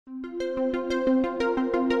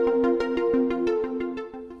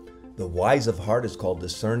wise of heart is called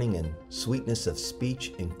discerning, and sweetness of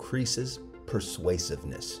speech increases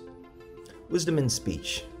persuasiveness. Wisdom and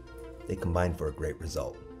speech, they combine for a great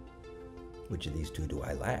result. Which of these two do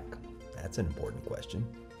I lack? That's an important question.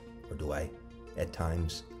 Or do I, at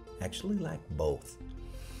times, actually lack both?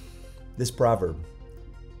 This proverb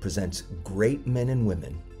presents great men and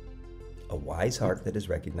women, a wise heart that is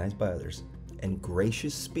recognized by others, and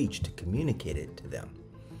gracious speech to communicate it to them.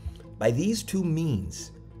 By these two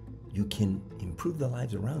means, you can improve the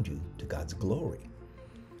lives around you to God's glory.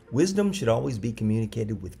 Wisdom should always be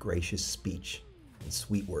communicated with gracious speech and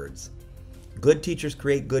sweet words. Good teachers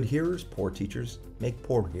create good hearers, poor teachers make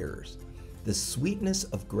poor hearers. The sweetness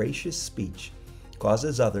of gracious speech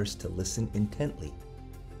causes others to listen intently.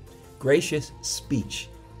 Gracious speech,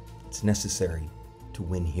 it's necessary to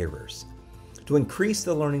win hearers. To increase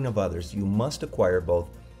the learning of others, you must acquire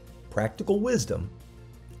both practical wisdom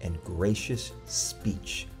and gracious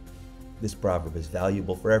speech. This proverb is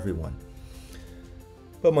valuable for everyone,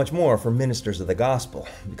 but much more for ministers of the gospel,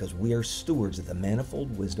 because we are stewards of the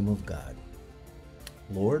manifold wisdom of God.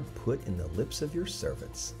 Lord, put in the lips of your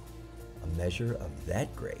servants a measure of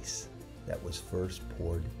that grace that was first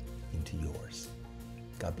poured into yours.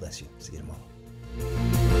 God bless you. See you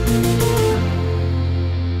tomorrow.